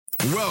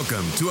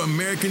Welcome to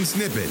American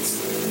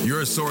Snippets,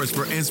 your source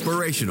for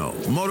inspirational,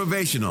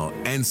 motivational,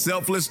 and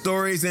selfless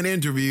stories and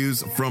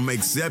interviews from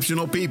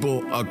exceptional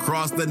people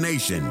across the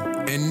nation.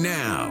 And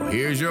now,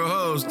 here's your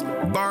host,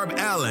 Barb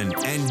Allen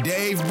and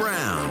Dave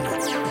Brown.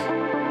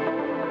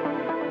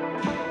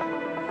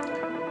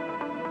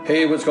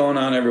 Hey, what's going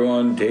on,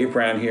 everyone? Dave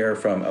Brown here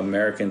from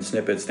American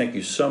Snippets. Thank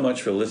you so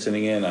much for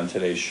listening in on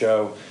today's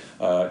show.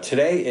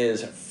 Today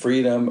is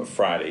Freedom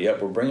Friday.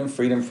 Yep, we're bringing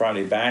Freedom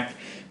Friday back.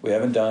 We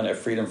haven't done a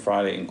Freedom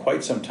Friday in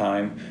quite some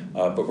time,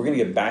 but we're going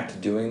to get back to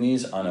doing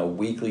these on a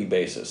weekly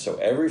basis. So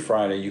every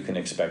Friday you can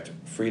expect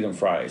Freedom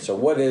Friday. So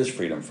what is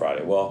Freedom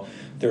Friday? Well,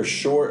 they're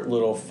short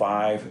little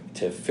 5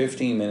 to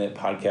 15 minute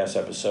podcast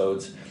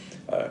episodes,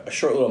 a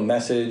short little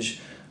message,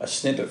 a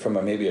snippet from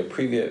maybe a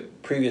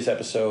previous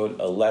episode,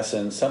 a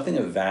lesson, something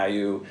of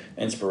value,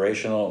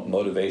 inspirational,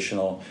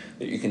 motivational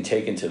that you can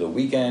take into the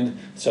weekend,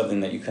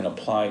 something that you can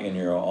apply in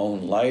your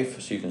own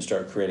life so you can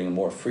start creating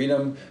more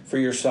freedom for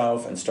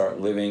yourself and start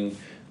living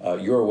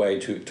your way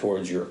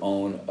towards your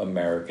own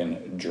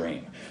American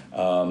dream.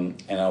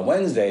 And on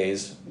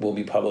Wednesdays, we'll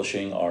be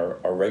publishing our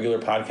regular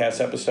podcast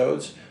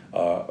episodes,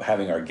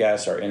 having our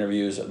guests, our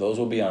interviews. Those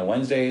will be on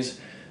Wednesdays.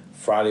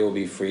 Friday will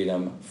be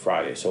Freedom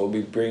Friday. So we'll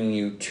be bringing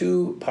you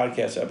 2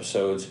 podcast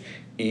episodes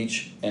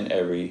each and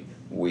every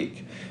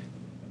week.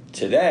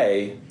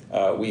 Today,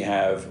 we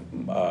have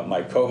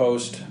my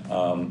co-host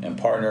and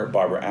partner,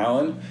 Barbara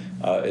Allen,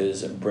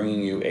 is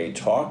bringing you a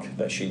talk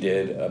that she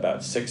did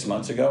about 6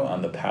 months ago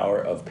on the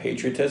power of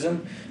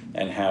patriotism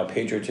and how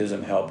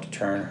patriotism helped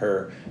turn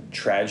her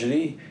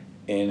tragedy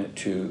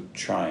into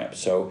triumph.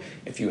 So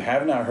if you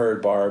have not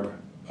heard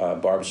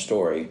Barb's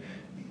story,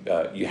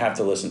 you have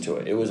to listen to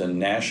it. It was a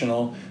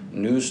national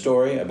news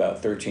story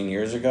about 14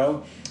 years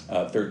ago.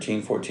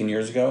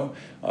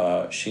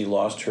 She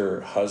lost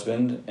her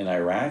husband in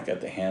Iraq at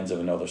the hands of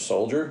another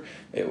soldier.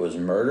 It was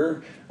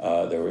murder.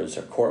 There was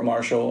a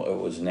court-martial. It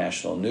was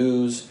national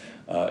news.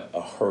 A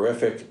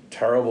horrific,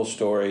 terrible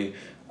story.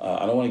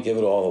 I don't want to give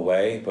it all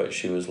away, but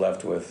she was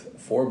left with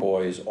 4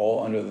 boys,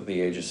 all under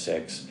the age of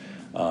 6.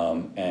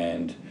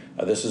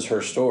 This is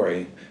her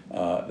story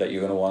that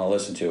you're going to want to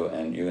listen to,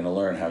 and you're going to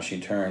learn how she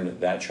turned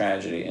that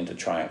tragedy into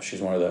triumph.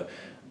 She's one of the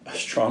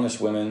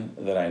strongest women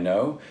that I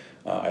know.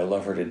 I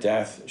love her to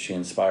death. She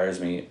inspires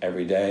me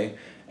every day,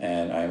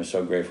 and I am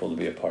so grateful to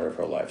be a part of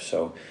her life.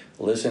 So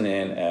listen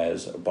in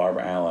as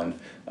Barbara Allen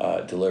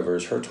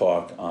delivers her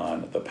talk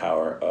on the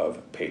power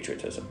of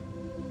patriotism.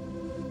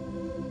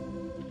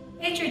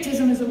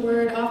 Patriotism is a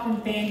word often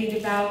bandied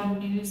about in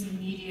news and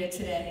media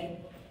today.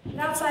 But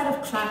outside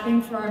of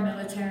clapping for our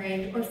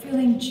military or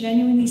feeling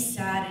genuinely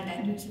saddened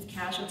at news of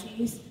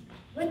casualties,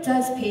 what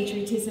does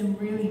patriotism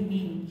really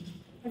mean?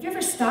 Have you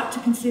ever stopped to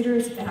consider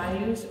its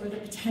values or the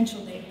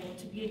potential they hold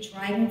to be a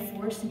driving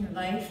force in your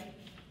life?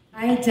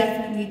 I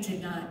definitely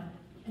did not,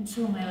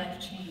 until my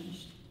life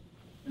changed.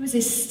 It was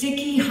a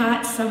sticky,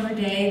 hot summer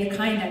day, the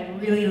kind I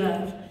really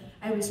love.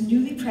 I was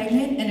newly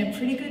pregnant and in a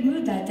pretty good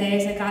mood that day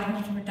as I got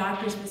home from a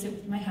doctor's visit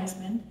with my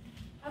husband.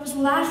 I was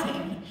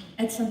laughing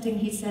at something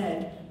he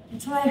said,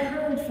 until I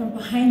heard from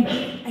behind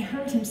me, I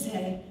heard him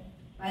say,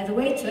 "By the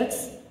way,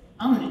 Toots,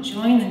 I'm going to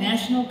join the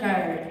National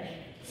Guard."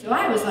 So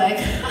I was like,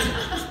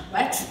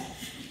 what?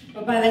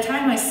 But by the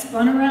time I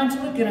spun around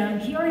to look at him,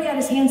 he already had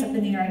his hands up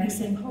in the air and he's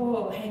saying,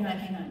 "Oh, hang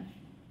on.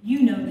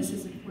 You know this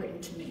is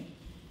important to me."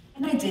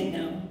 And I did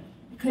know,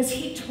 because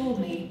he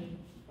told me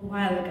a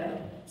while ago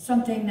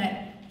something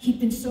that he'd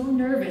been so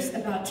nervous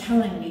about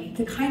telling me,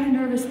 the kind of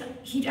nervous,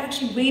 he'd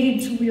actually waited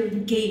until we were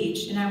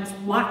engaged and I was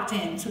locked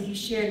in until he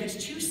shared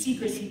these 2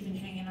 secrets he'd been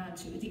hanging on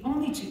to, the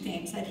only 2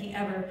 things that he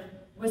ever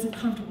wasn't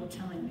comfortable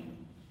telling me.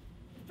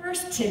 The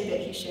first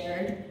tidbit he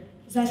shared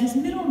was that his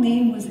middle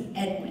name was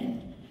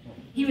Edwin.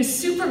 He was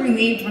super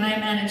relieved when I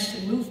managed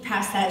to move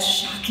past that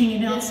shocking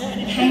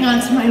announcement and hang on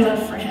to my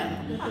love for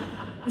him.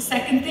 The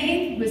second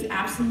thing was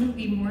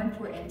absolutely more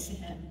important to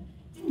him.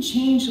 Didn't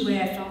change the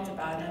way I felt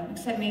about him,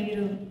 except maybe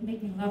to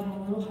make me love him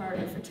a little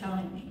harder for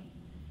telling me.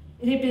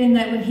 It had been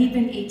that when he'd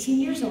been 18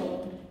 years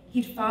old,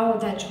 he'd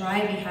followed that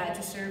drive he had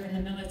to serve in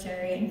the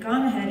military and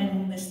gone ahead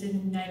and enlisted in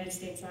the United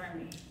States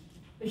Army.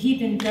 But he'd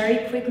been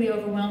very quickly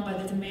overwhelmed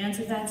by the demands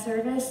of that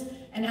service,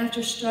 and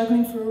after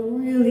struggling for a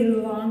really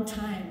long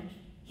time,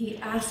 he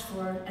asked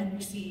for and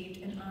received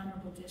an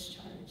honorable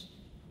discharge.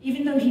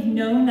 Even though he'd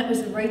known that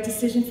was the right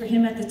decision for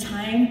him at the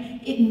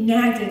time, it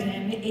nagged at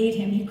him, it ate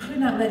him, he could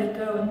not let it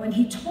go. And when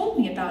he told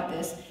me about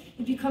this,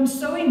 he'd become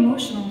so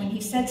emotional when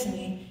he said to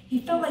me, he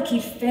felt like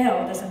he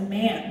failed as a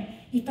man.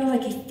 He felt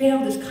like he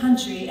failed his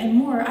country, and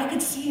more, I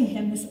could see in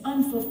him this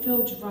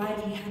unfulfilled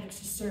drive he had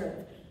to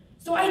serve.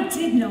 So I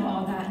did know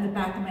all that in the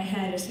back of my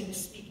head as he was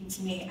speaking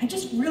to me. I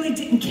just really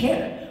didn't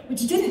care,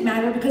 which didn't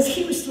matter because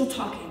he was still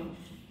talking.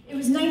 It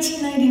was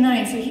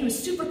 1999, so he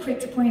was super quick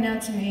to point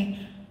out to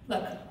me,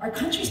 look, our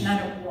country's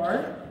not at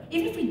war.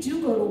 Even if we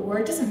do go to war,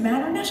 it doesn't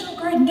matter. National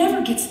Guard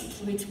never gets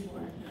deployed to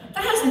war.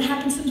 That hasn't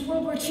happened since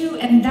World War II,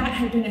 and that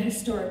had been a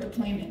historic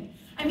deployment.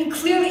 I mean,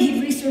 clearly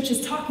he'd researched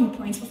his talking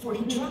points before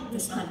he dropped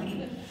this on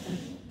me.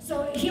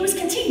 So he was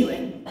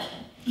continuing.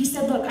 He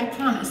said, look, I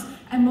promise,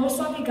 At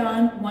most, I'll be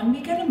gone 1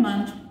 week at a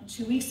month,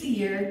 2 weeks a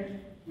year.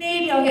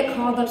 Maybe I'll get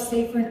called up,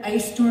 say, for an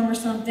ice storm or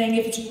something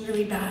if it's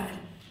really bad.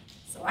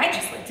 So I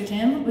just looked at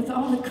him with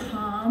all the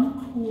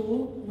calm,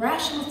 cool,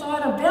 rational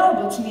thought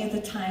available to me at the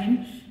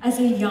time as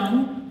a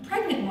young,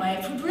 pregnant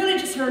wife who'd really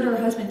just heard her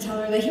husband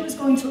tell her that he was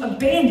going to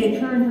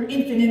abandon her and her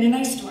infant in an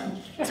ice storm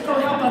to go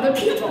help other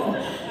people.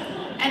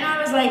 And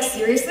I was like,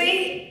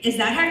 seriously? Is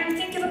that how you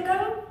think it'll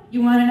go?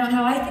 You want to know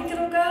how I think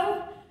it'll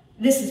go?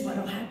 This is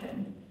what'll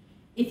happen.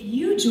 If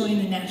you join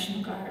the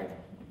National Guard,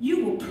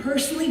 you will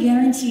personally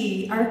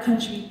guarantee our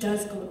country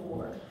does go to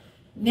war.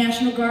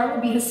 National Guard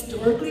will be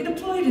historically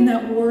deployed in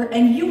that war,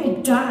 and you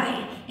will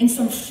die in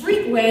some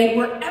freak way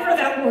wherever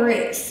that war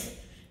is.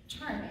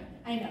 Charming,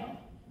 I know.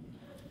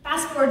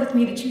 Fast forward with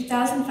me to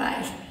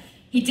 2005.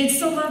 He did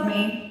still love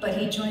me, but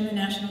he joined the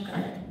National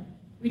Guard.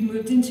 We'd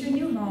moved into a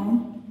new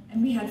home,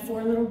 and we had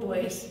 4 little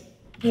boys.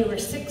 They were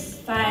 6,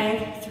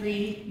 5,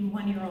 3, and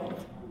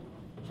 1-year-old.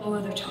 Whole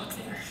other talk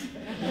there.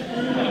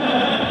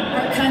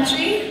 Our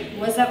country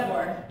was at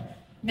war.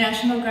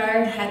 National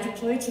Guard had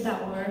deployed to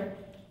that war,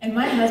 and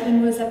my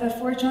husband was up at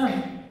Fort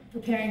John,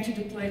 preparing to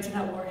deploy to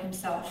that war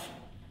himself.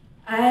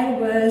 I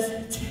was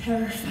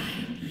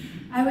terrified.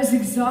 I was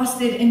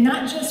exhausted, and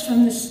not just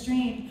from the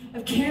strain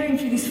of caring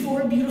for these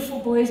 4 beautiful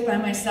boys by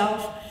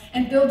myself,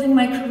 and building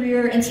my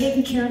career and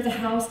taking care of the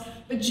house,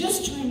 but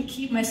just trying to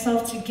keep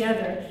myself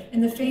together in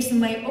the face of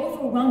my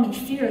overwhelming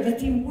fear that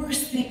the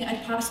worst thing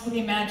I'd possibly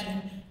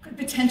imagine could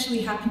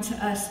potentially happen to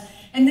us.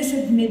 And this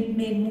had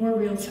made more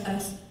real to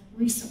us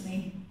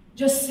recently.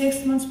 Just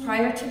 6 months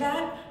prior to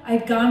that,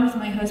 I'd gone with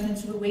my husband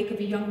to the wake of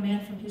a young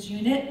man from his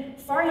unit,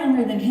 far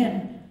younger than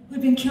him,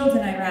 who'd been killed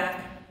in Iraq.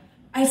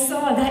 I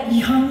saw that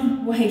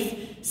young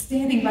wife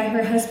standing by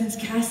her husband's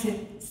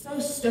casket so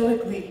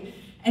stoically,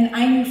 and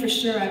I knew for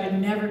sure I would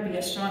never be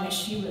as strong as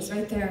she was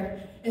right there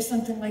if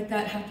something like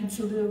that happened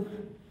to Lou.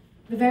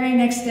 The very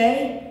next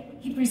day,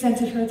 he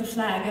presented her the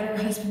flag at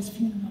her husband's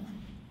funeral,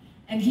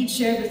 and he'd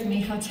shared with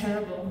me how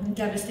terrible and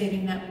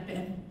devastating that had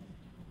been.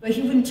 But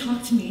he wouldn't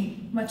talk to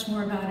me much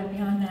more about it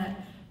beyond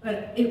that,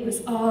 but it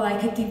was all I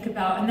could think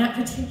about. And that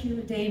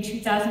particular day in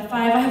 2005,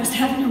 I was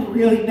having a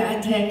really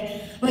bad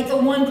day, like the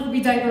one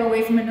poopy diaper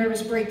away from a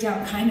nervous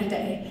breakdown kind of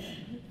day.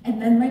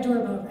 And then my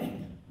doorbell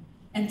rang,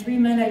 and 3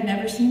 men I'd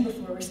never seen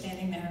before were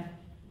standing there.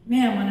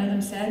 "Ma'am," one of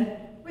them said,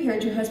 "we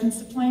heard your husband's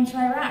deploying to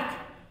Iraq.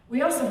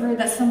 We also heard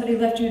that somebody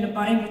left you in a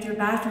bind with your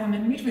bathroom,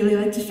 and we'd really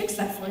like to fix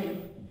that for you."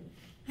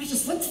 I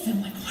just looked at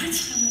them like,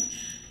 what? I'm like,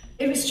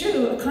 it was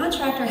true. A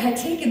contractor had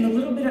taken the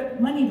little bit of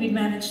money we'd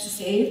managed to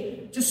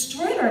save,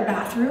 destroyed our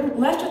bathroom,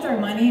 left with our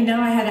money, and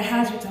now I had a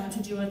hazard zone to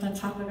deal with on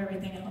top of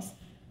everything else.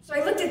 So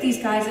I looked at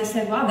these guys, I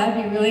said, wow,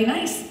 that'd be really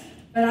nice,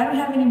 but I don't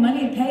have any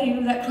money to pay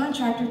you. That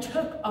contractor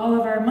took all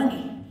of our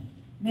money.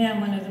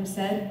 "Ma'am," one of them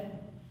said,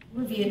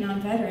 "we're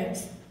Vietnam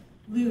veterans.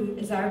 Lou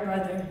is our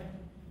brother.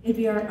 It'd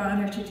be our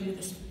honor to do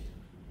this for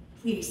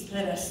you. Please,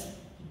 let us."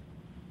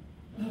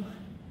 Oh,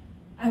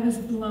 I was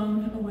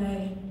blown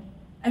away.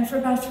 And for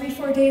about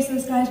 3-4 days,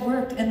 those guys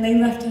worked, and they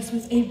left us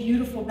with a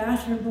beautiful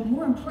bathroom, but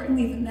more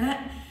importantly than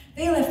that,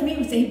 they left me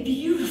with a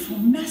beautiful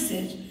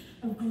message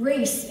of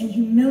grace and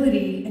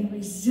humility and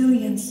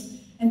resilience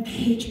and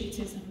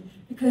patriotism,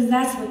 because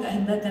that's what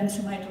had led them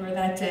to my door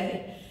that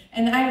day.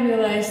 And I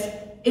realized,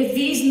 if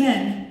these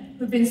men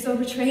who've been so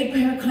betrayed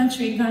by our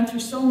country and gone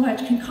through so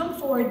much can come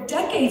forward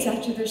decades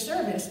after their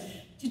service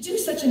to do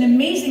such an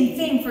amazing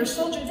thing for a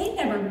soldier they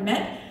never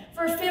met,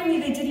 for a family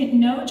they didn't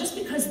know, just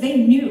because they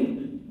knew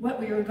what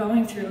we were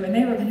going through and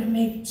they were going to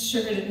make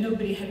sure that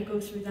nobody had to go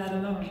through that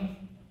alone,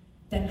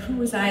 then who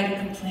was I to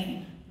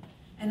complain?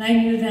 And I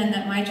knew then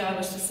that my job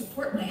was to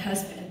support my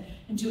husband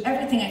and do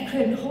everything I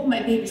could and hold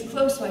my babies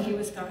close while he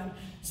was gone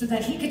so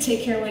that he could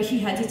take care of what he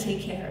had to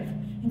take care of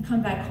and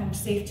come back home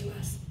safe to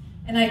us.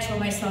 And I told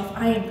myself,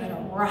 I am going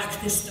to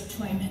rock this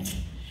deployment.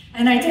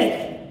 And I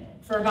did,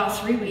 for about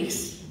 3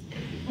 weeks.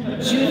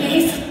 June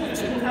 8th,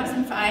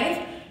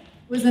 2005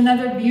 was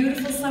another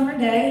beautiful summer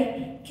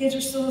day. Kids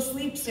were still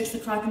asleep, 6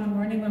 o'clock in the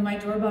morning when my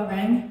doorbell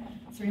rang.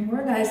 3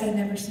 more guys I'd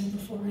never seen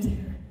before were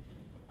there.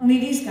 Only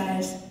these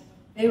guys,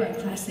 they were in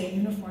Class A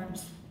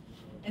uniforms.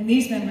 And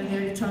these men were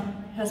there to tell me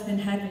my husband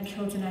had been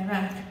killed in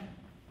Iraq.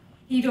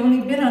 He'd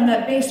only been on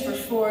that base for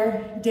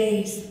 4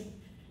 days.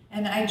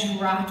 And I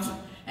dropped,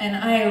 and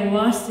I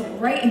lost it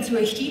right into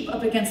a heap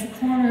up against the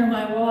corner of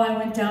my wall. I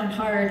went down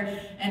hard,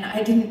 and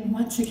I didn't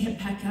want to get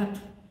back up.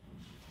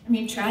 I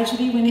mean,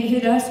 tragedy when it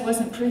hit us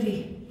wasn't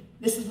pretty.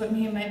 This is what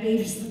me and my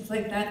babies looked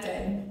like that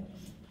day.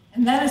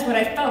 And that is what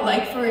I felt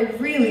like for a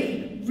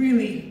really,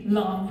 really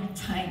long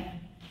time.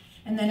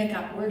 And then it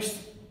got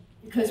worse,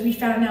 because we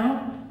found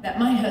out that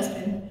my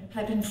husband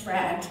had been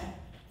fragged,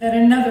 that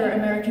another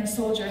American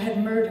soldier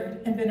had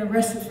murdered and been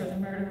arrested for the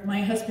murder of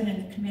my husband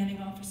and the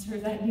commanding officer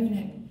of that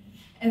unit.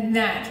 And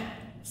that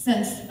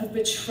sense of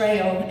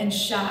betrayal and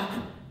shock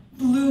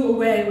blew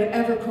away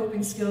whatever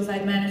coping skills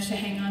I'd managed to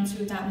hang on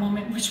to at that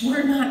moment, which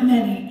were not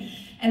many.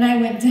 And I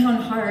went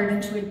down hard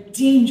into a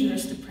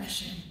dangerous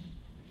depression.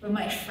 But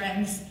my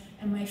friends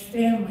and my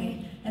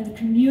family and the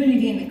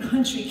community and the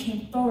country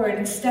came forward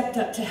and stepped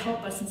up to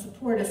help us and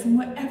support us in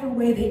whatever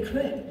way they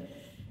could.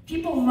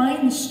 People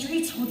lined the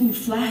streets holding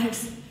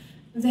flags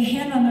with a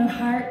hand on their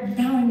heart and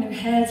bowing their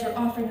heads or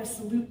offering a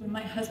salute when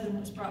my husband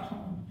was brought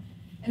home.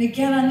 And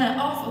again on that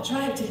awful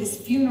drive to his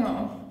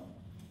funeral,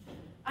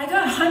 I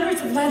got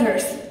hundreds of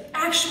letters,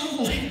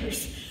 actual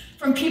letters,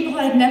 from people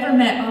I'd never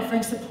met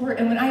offering support.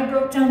 And when I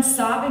broke down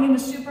sobbing in the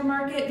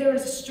supermarket, there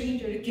was a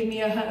stranger to give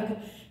me a hug.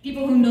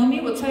 People who know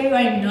me will tell you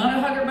I am not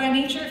a hugger by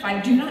nature if I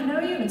do not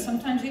know you, and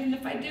sometimes even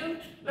if I do.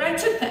 But I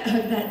took that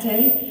hug that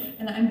day,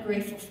 and I'm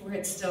grateful for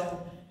it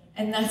still.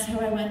 And that's how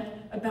I went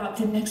about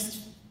the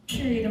next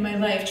period of my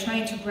life,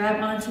 trying to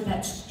grab onto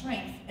that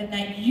strength and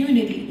that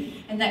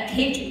unity and that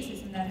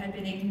patriotism that had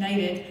been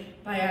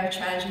ignited by our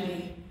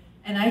tragedy.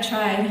 And I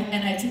tried,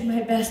 and I did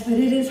my best, but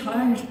it is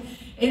hard.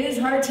 It is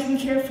hard taking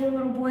care of 4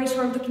 little boys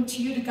who are looking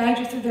to you to guide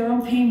you through their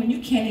own pain when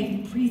you can't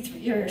even breathe through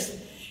yours.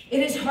 It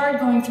is hard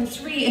going through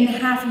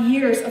 3.5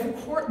 years of a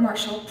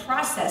court-martial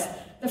process.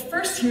 The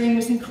first hearing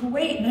was in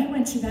Kuwait, and I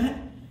went to that.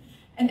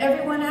 And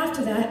everyone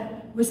after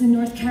that was in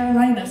North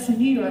Carolina, so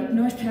New York,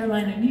 North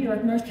Carolina, New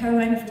York, North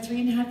Carolina for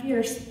 3.5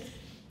 years.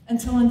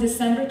 Until in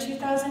December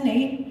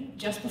 2008,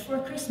 just before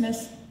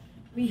Christmas,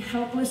 we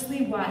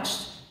helplessly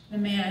watched the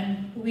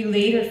man who we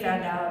later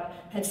found out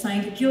had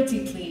signed a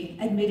guilty plea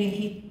admitting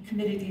he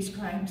committed these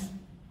crimes.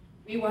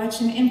 We watched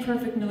an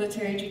imperfect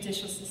military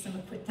judicial system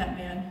acquit that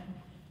man.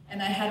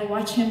 And I had to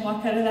watch him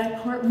walk out of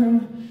that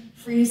courtroom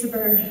free as a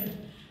bird.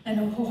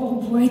 And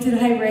oh boy, did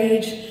I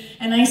rage.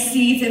 And I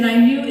seethed, and I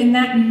knew in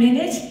that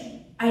minute,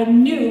 I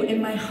knew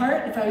in my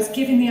heart, if I was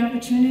given the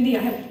opportunity,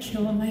 I would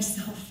kill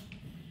myself.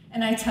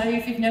 And I tell you,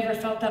 if you've never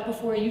felt that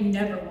before, you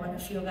never want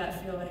to feel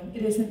that feeling.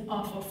 It is an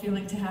awful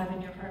feeling to have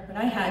in your heart, but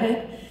I had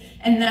it.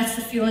 And that's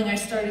the feeling I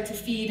started to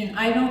feed. And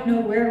I don't know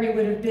where we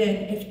would have been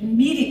if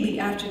immediately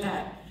after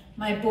that,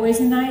 my boys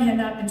and I had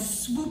not been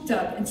swooped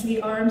up into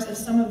the arms of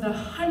some of the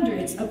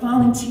hundreds of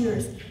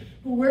volunteers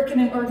who work in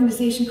an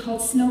organization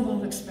called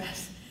Snowball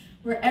Express,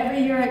 where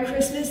every year at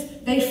Christmas,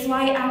 they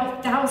fly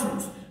out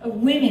thousands of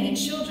women and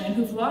children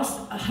who've lost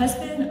a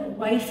husband, a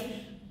wife,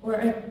 or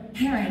a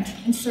parent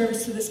in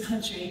service to this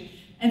country.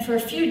 And for a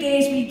few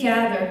days we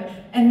gather,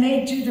 and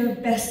they do their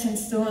best to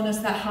instill in us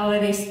that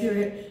holiday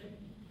spirit.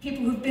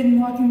 People who've been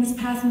walking this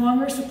path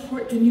longer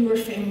support the newer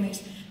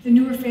families. The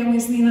newer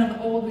families lean on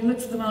the old. We look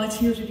to the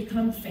volunteers to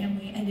become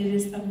family, and it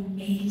is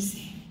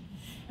amazing.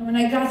 And when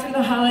I got through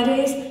the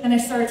holidays and I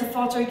started to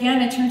falter again,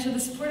 I turned to the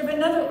support of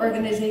another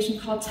organization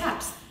called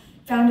TAPS,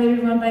 founded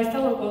and run by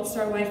fellow Gold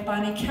Star wife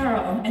Bonnie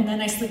Carroll. And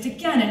then I slipped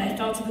again, and I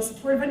fell to the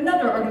support of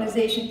another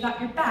organization,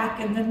 Got Your Back,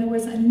 and then there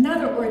was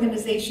another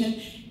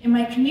organization in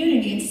my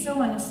community, and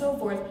so on and so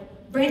forth,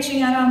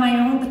 branching out on my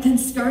own, but then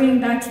scurrying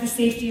back to the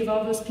safety of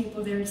all those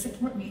people there to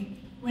support me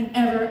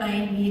whenever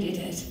I needed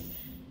it.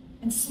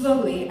 And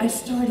slowly, I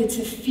started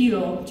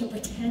to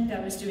pretend I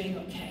was doing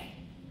okay.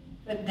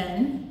 But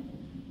then,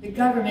 the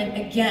government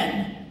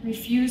again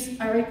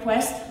refused our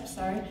request,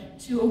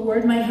 to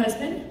award my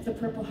husband the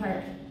Purple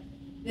Heart.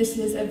 This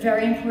is a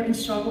very important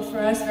struggle for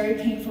us, very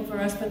painful for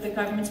us, but the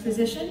government's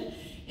position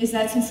is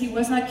that since he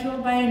was not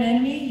killed by an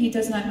enemy, he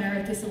does not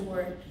merit this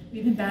award.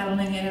 We've been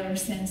battling it ever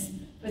since.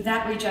 But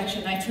that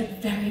rejection I took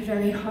very,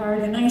 very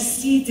hard, and I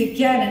seethed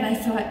again, and I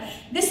thought,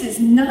 this is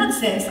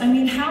nonsense. I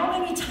mean, how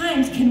many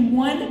times can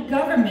one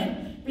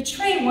government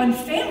betray one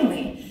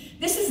family?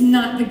 This is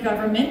not the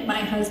government my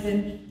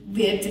husband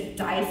lived and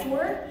died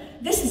for.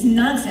 This is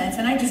nonsense,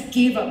 and I just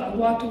gave up. I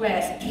walked away. I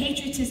said,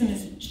 patriotism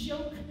is a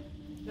joke.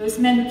 Those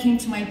men who came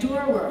to my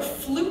door were a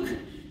fluke.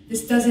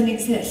 This doesn't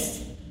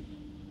exist.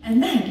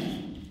 And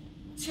then,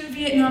 2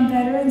 Vietnam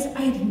veterans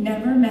I'd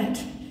never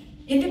met,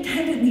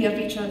 independently of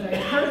each other,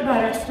 heard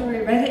about our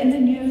story, read it in the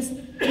news,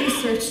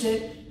 researched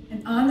it,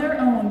 and on their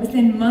own,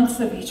 within months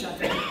of each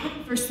other,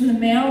 first in the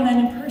mail,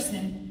 then in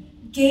person,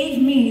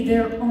 gave me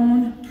their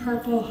own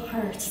Purple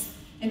Hearts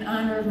in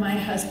honor of my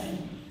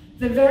husband.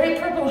 The very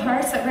Purple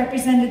Hearts that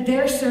represented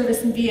their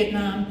service in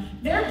Vietnam,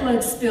 their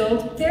blood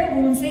spilled, their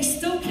wounds they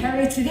still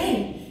carry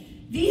today.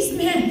 These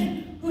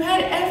men who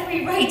had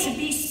every right to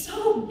be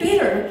so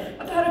bitter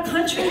about a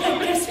country that,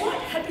 guess what,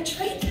 had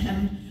betrayed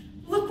them.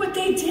 Look what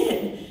they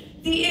did.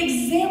 The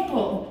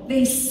example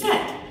they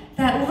set,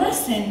 that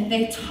lesson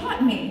they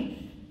taught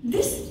me.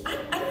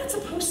 I'm not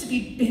supposed to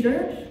be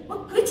bitter.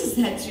 What good does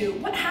that do?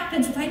 What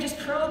happens if I just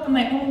curl up in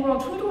my own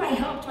world? Who do I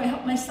help? Do I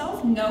help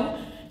myself? No.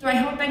 Do I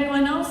help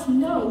anyone else?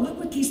 No. Look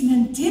what these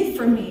men did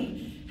for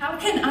me. How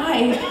can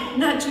I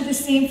not do the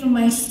same for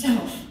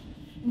myself?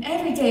 And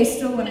every day,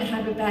 still when I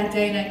have a bad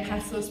day and I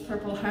pass those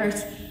Purple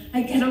Hearts,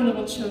 I get a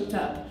little choked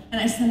up and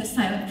I send a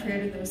silent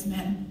prayer to those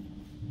men.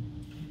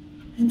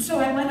 And so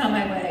I went on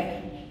my way.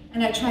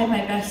 And I tried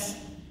my best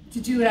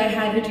to do what I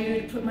had to do,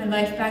 to put my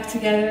life back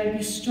together, to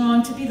be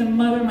strong, to be the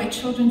mother my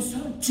children so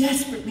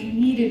desperately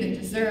needed and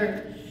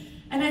deserved.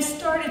 And I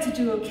started to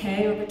do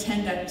okay, or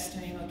pretend I was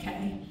doing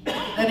okay.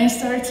 Then I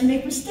started to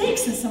make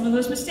mistakes, and some of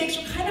those mistakes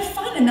were kind of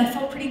fun, and that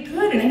felt pretty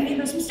good, and I made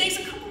those mistakes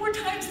a couple more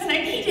times than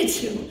I needed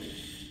to.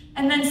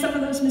 And then some of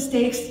those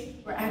mistakes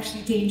were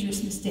actually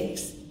dangerous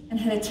mistakes. and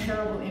had a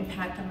terrible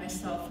impact on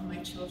myself and my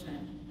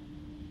children.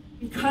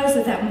 Because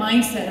of that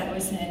mindset I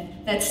was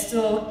in, that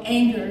still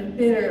anger,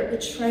 bitter,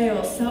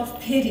 betrayal,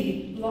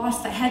 self-pity,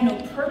 lost, I had no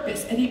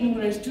purpose, I didn't know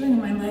what I was doing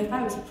in my life.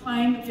 I was a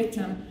prime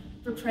victim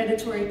for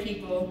predatory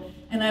people,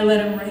 and I let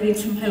them right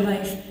into my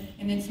life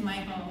and into my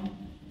home.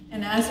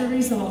 And as a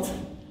result,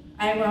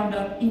 I wound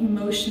up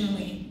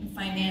emotionally and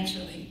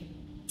financially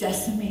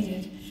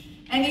decimated.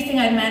 Anything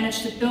I'd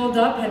managed to build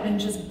up had been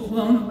just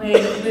blown away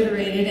and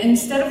obliterated. And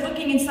instead of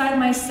looking inside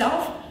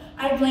myself,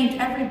 I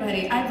blamed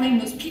everybody. I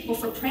blamed those people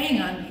for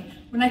preying on me.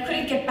 When I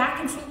couldn't get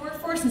back into the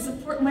workforce and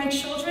support my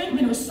children,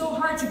 when it was so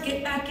hard to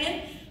get back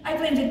in, I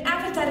blamed an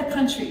apathetic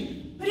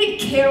country who didn't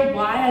care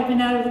why I'd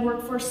been out of the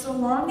workforce so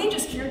long. They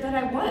just cared that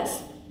I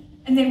was,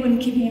 and they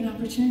wouldn't give me an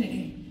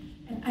opportunity.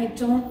 And I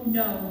don't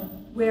know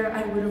where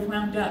I would have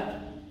wound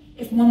up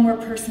if one more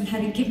person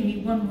hadn't given me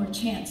one more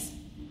chance.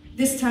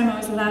 This time I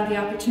was allowed the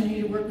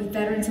opportunity to work with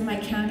veterans in my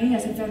county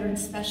as a veteran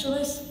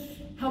specialist,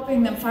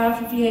 helping them file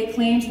for VA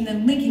claims and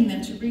then linking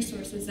them to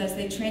resources as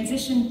they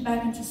transition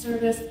back into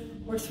service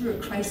or through a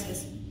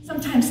crisis,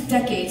 sometimes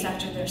decades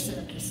after their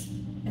service.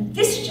 And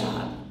this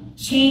job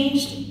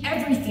changed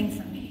everything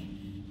for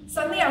me.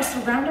 Suddenly I was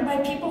surrounded by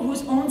people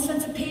whose own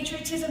sense of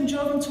patriotism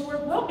drove them to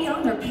work well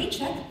beyond their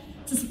paycheck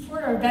to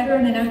support our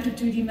veteran and active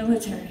duty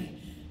military.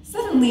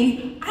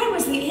 Suddenly, I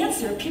was the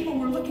answer people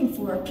were looking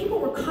for. People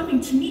were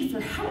coming to me for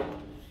help.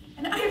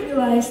 And I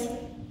realized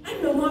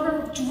I'm no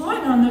longer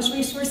drawing on those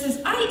resources.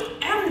 I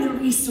am the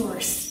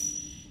resource.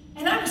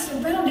 And I was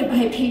surrounded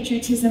by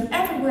patriotism.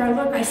 Everywhere I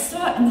look, I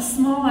saw it in the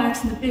small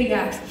acts and the big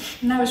acts.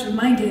 And I was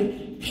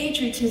reminded,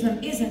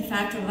 patriotism is in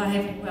fact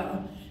alive and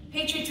well.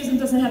 Patriotism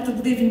doesn't have to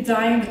live and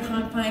die in the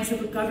confines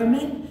of a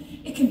government.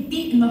 It can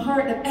beat in the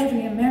heart of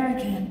every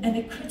American, and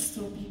it could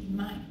still beat in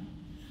mine.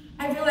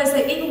 I realized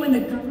that even when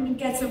the government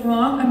gets it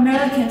wrong,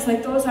 Americans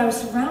like those I was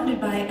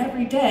surrounded by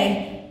every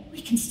day,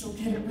 we can still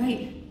get it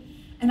right.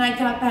 And I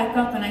got back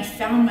up and I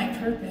found my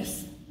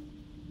purpose.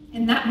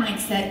 And that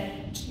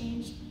mindset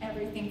changed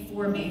everything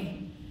for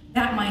me.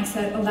 That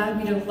mindset allowed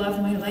me to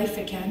love my life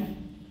again.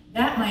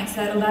 That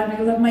mindset allowed me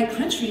to love my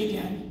country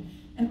again.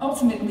 And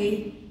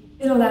ultimately,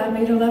 it allowed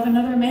me to love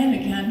another man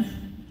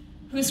again,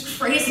 who's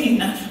crazy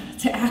enough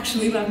to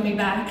actually love me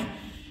back,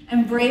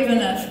 and brave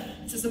enough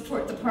to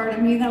support the part of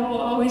me that will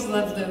always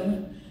love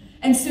Lou.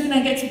 And soon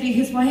I get to be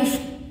his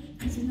wife,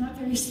 because he's not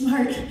very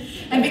smart,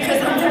 and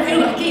because I'm very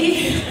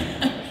lucky.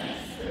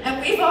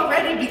 And we've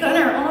already begun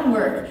our own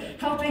work,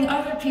 helping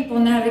other people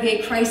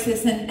navigate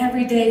crisis and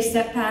everyday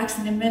setbacks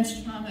and immense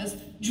traumas,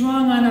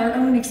 drawing on our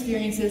own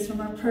experiences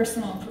from our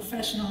personal and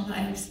professional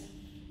lives.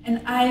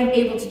 And I am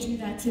able to do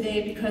that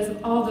today because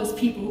of all those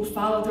people who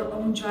follow their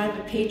own drive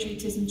of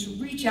patriotism to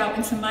reach out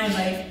into my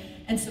life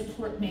and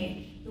support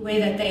me the way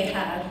that they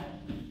have.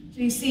 So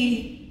you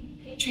see,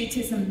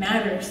 patriotism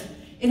matters.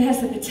 It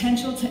has the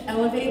potential to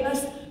elevate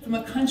us from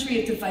a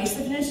country of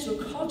divisiveness to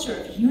a culture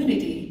of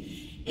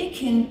unity. It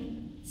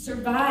can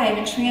survive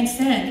and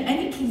transcend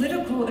any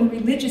political and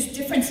religious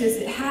differences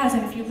it has,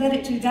 and if you let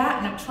it do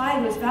that and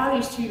apply those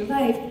values to your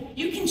life,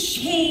 you can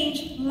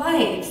change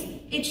lives.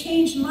 It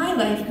changed my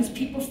life because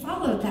people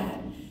followed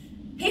that.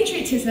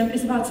 Patriotism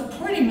is about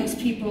supporting those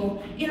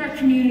people in our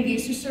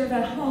communities who serve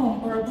at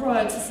home or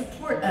abroad to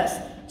support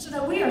us so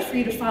that we are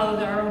free to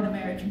follow our own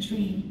American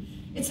dream.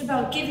 It's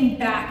about giving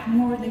back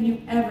more than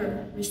you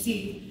ever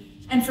receive.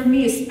 And for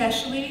me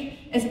especially,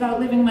 it's about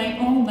living my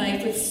own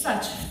life with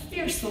such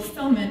fierce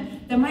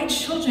fulfillment that my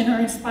children are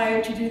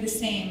inspired to do the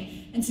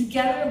same. And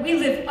together, we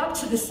live up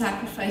to the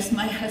sacrifice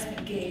my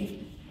husband gave.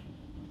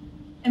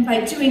 And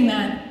by doing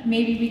that,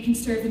 maybe we can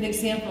serve an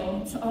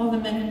example to all the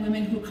men and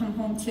women who come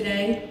home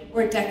today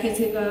or decades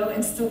ago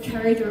and still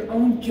carry their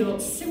own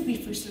guilt simply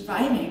for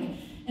surviving,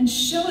 and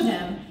show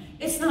them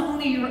it's not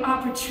only your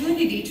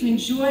opportunity to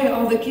enjoy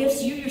all the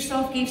gifts you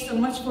yourself gave so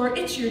much for,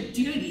 it's your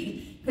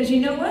duty. Because you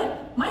know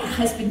what? My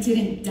husband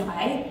didn't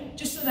die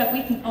just so that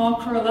we can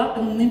all curl up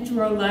and limp through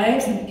our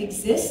lives and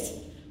exist.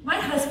 My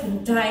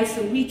husband died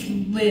so we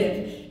can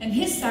live, and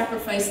his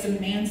sacrifice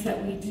demands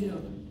that we do.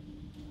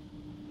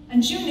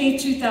 On June 8,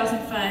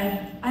 2005,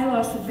 I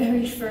lost the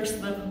very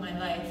first love of my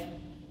life,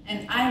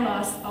 and I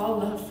lost all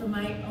love for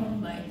my own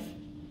life.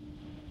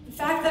 The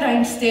fact that I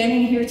am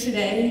standing here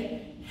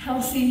today,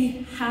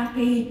 healthy,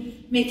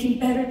 happy, making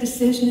better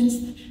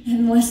decisions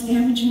and less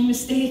damaging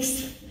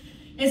mistakes,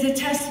 is a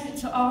testament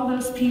to all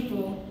those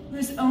people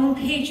whose own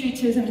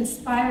patriotism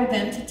inspired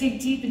them to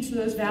dig deep into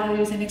those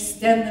values and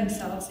extend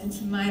themselves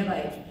into my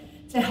life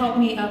to help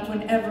me up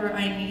whenever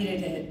I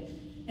needed it.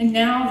 And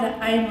now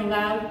that I am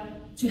allowed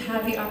to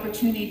have the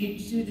opportunity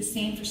to do the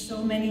same for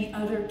so many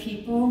other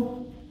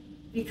people,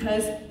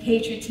 because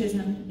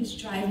patriotism is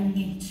driving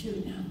me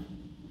too now.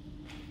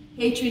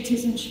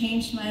 Patriotism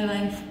changed my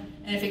life,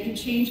 and if it can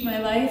change my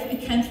life,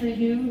 it can for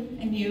you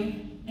and you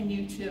and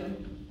you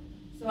too.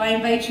 So I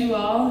invite you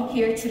all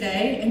here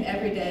today and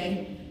every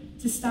day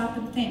to stop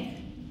and think,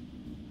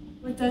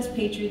 what does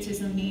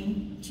patriotism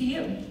mean to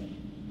you?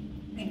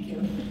 Thank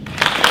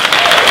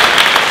you.